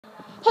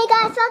Hey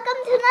guys, welcome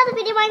to another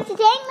video.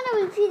 Today I'm going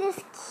to review this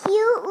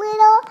cute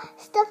little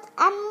stuffed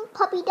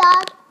puppy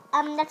dog.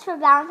 That's for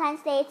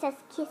Valentine's Day. It says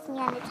kiss me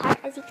on its heart,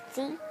 as you can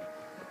see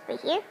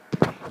right here.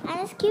 And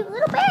this cute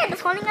little bear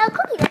that's holding a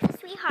cookie. That's a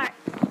sweetheart.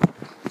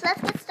 So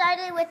let's get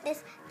started with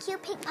this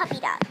cute pink puppy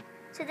dog.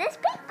 So this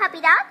pink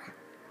puppy dog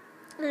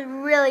is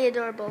really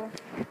adorable.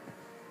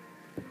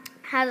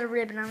 Has a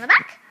ribbon on the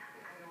back.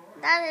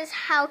 That is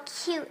how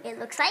cute it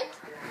looks like.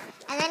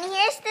 And then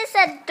here's this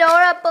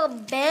adorable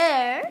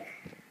bear.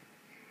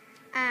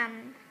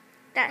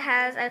 That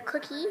has a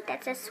cookie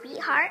that says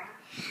sweetheart.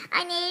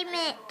 I name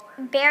it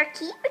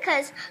Bearkey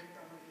because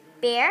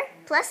bear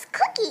plus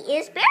cookie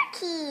is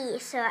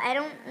Bearkey. So I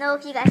don't know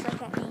if you guys like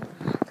that name.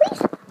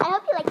 Please, I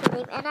hope you like the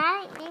name. And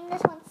I named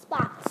this one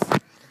Spots.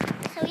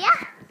 So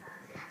yeah.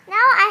 Now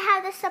I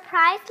have the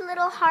surprise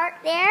little heart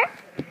there.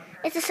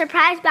 It's a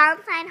surprise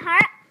Valentine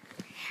heart.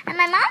 And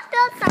my mom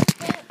built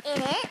something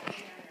in it.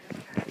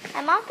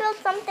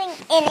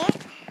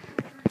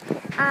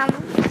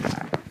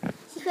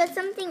 She put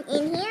something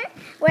in here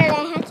where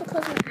I had to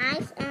close my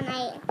eyes, and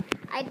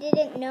I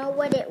didn't know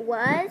what it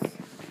was.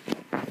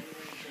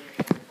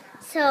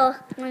 So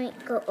let me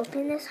go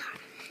open this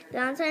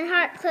Valentine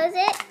heart. Close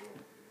it.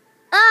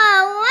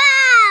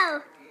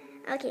 Oh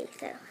wow! Okay,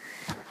 so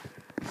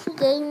she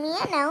gave me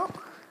a note.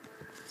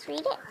 Let's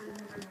read it.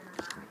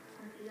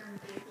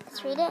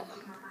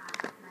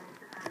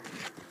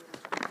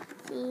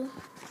 See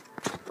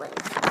what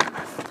it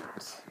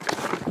says.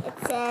 It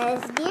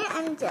says, Dear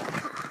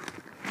Angelica,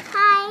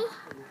 hi,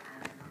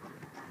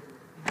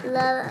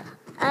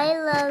 I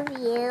love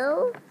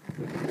you.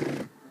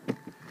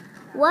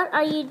 What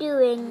are you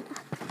doing?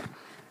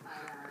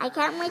 I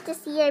can't wait to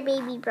see your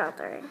baby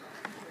brother.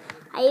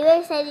 Are you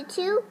excited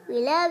too?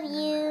 We love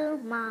you,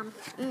 Mom.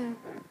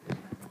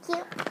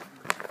 Cute.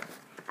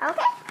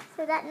 Okay,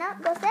 so that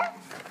note goes there.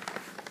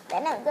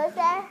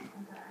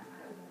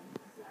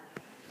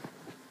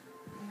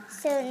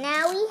 So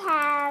now we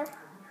have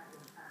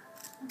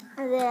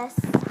this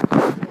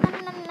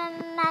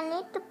My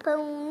Little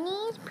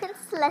Pony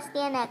Princess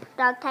Celestia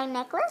dog tie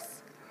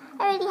necklace.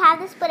 I already have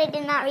this, but I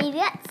did not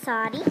review it.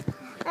 Sorry.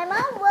 My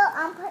mom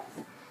will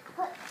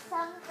put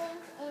some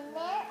things in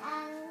there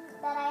and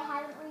that I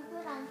haven't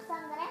reviewed on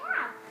some that I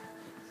have.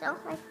 So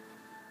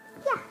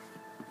yeah.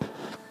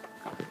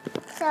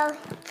 So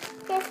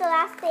here's the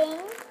last thing.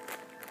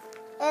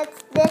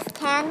 It's this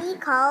candy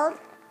called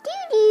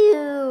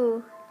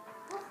Doo-Doo.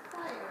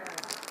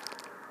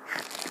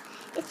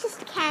 It's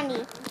just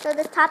candy. So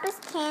the top is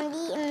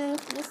candy, and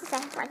this is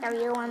like a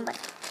real one, but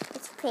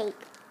it's fake.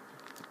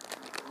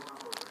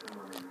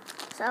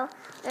 So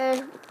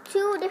there's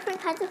 2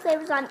 different kinds of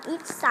flavors on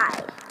each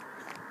side.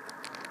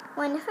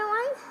 One different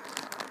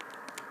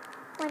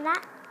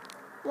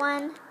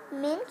one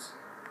mint,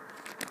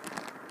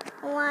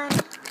 one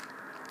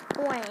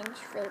orange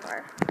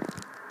flavor.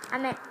 I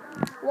meant,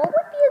 what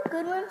would be a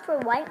good one for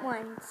white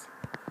ones?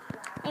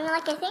 I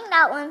think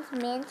that one's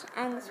mint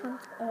and this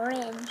one's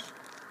orange.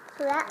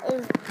 So that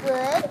is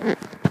good.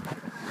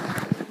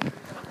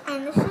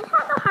 And this is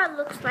how the heart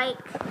looks like.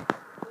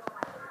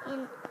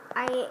 And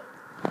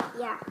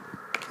yeah.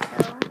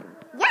 So,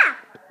 yeah.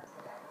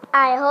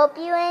 I hope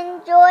you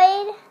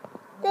enjoyed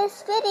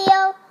this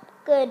video.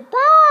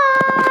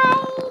 Goodbye.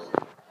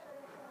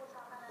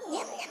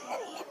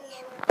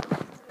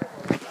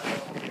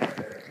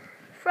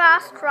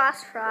 Frost,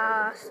 frost,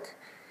 frost.